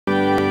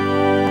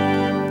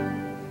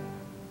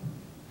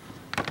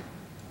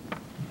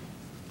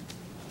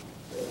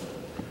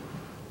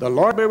The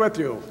Lord be with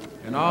you.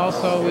 And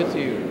also with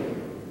you.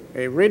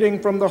 A reading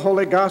from the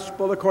Holy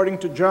Gospel according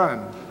to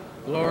John.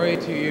 Glory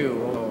to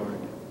you, O Lord.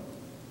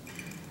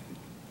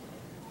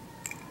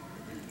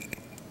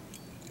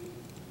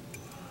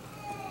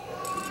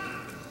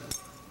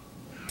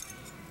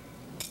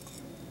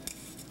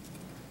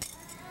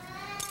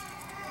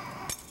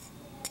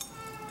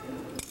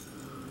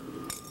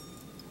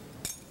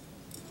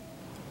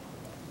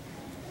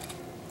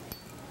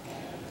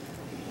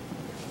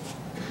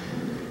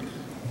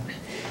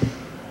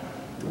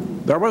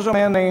 There was a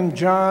man named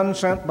John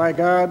sent by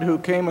God who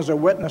came as a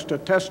witness to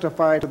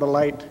testify to the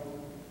light,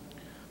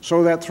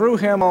 so that through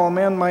him all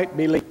men might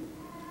believe,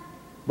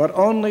 but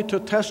only to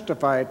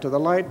testify to the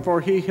light, for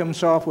he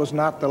himself was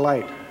not the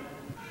light.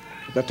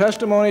 The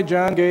testimony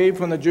John gave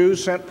when the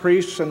Jews sent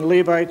priests and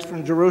Levites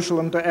from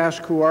Jerusalem to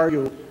ask, "Who are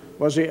you?"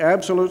 was the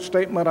absolute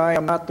statement, "I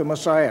am not the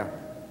Messiah."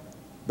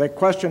 They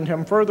questioned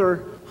him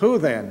further, "Who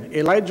then?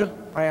 Elijah?"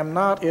 "I am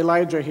not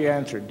Elijah," he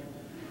answered.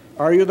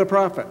 "Are you the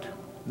prophet?"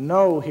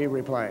 "No," he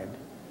replied.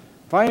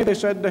 Finally they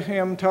said to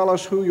him, "Tell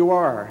us who you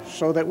are,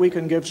 so that we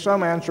can give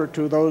some answer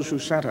to those who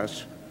sent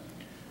us.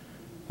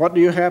 What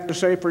do you have to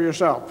say for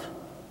yourself?"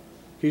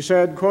 He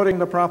said, quoting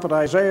the prophet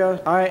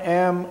Isaiah, "I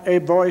am a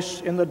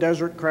voice in the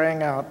desert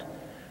crying out,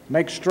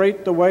 'Make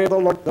straight the way of the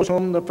Lord,' those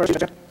whom the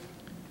Pharisees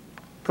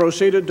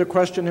proceeded to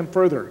question him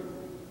further.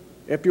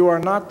 "If you are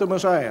not the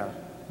Messiah,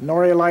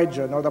 nor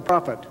Elijah, nor the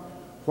prophet,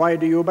 why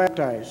do you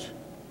baptize?"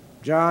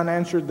 John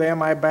answered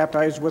them, "I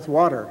baptize with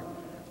water.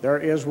 There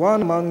is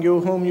one among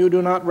you whom you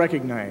do not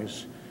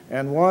recognize,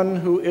 and one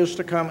who is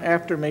to come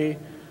after me,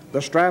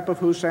 the strap of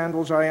whose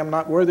sandals I am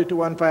not worthy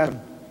to unfasten."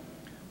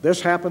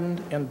 This happened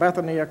in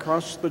Bethany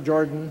across the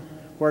Jordan,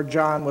 where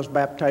John was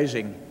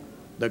baptizing.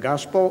 The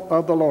Gospel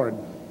of the Lord.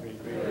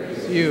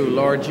 Praise you,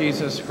 Lord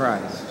Jesus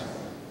Christ.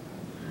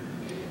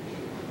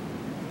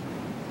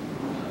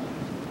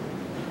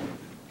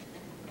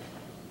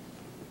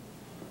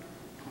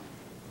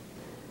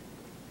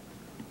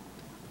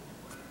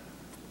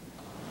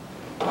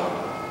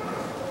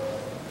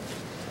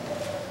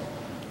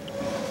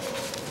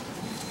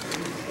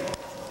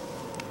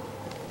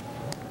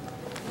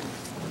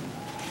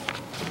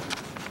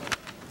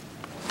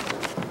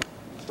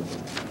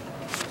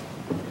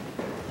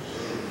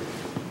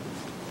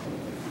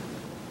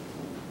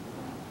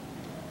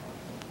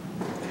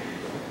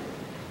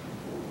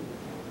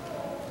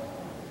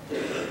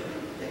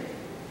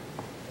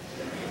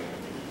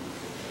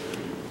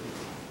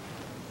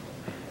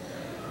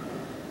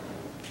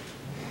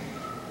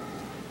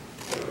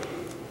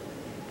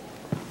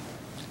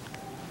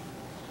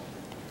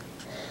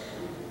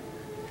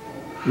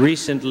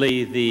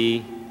 Recently,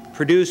 the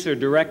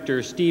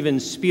producer-director Steven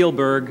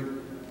Spielberg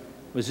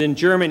was in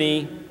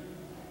Germany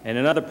and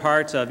in other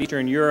parts of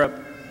Eastern Europe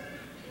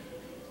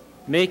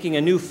making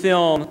a new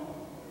film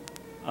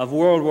of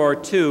World War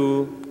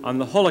II on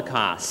the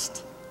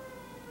Holocaust.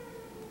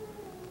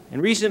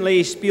 And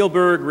recently,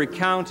 Spielberg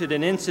recounted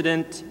an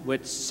incident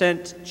which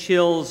sent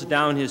chills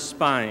down his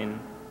spine.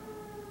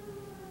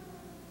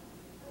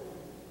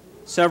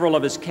 Several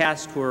of his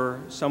cast were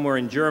somewhere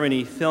in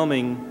Germany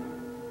filming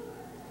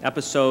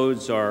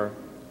episodes or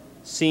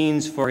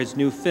scenes for his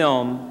new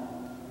film.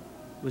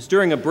 It was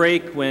during a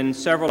break when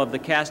several of the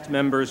cast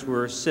members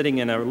were sitting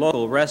in a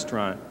local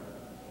restaurant.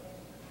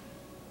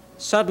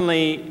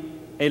 Suddenly,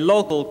 a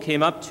local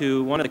came up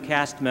to one of the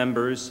cast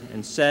members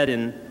and said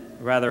in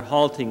rather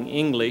halting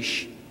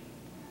English,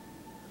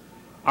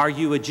 "Are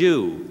you a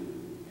Jew?"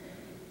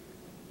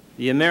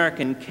 The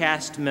American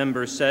cast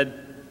member said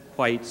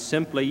quite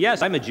simply,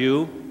 "Yes, I'm a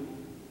Jew."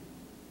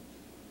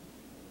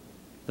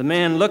 The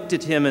man looked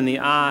at him in the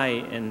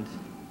eye and,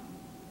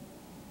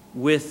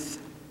 with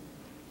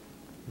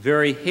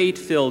very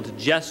hate-filled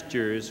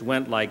gestures,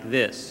 went like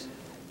this.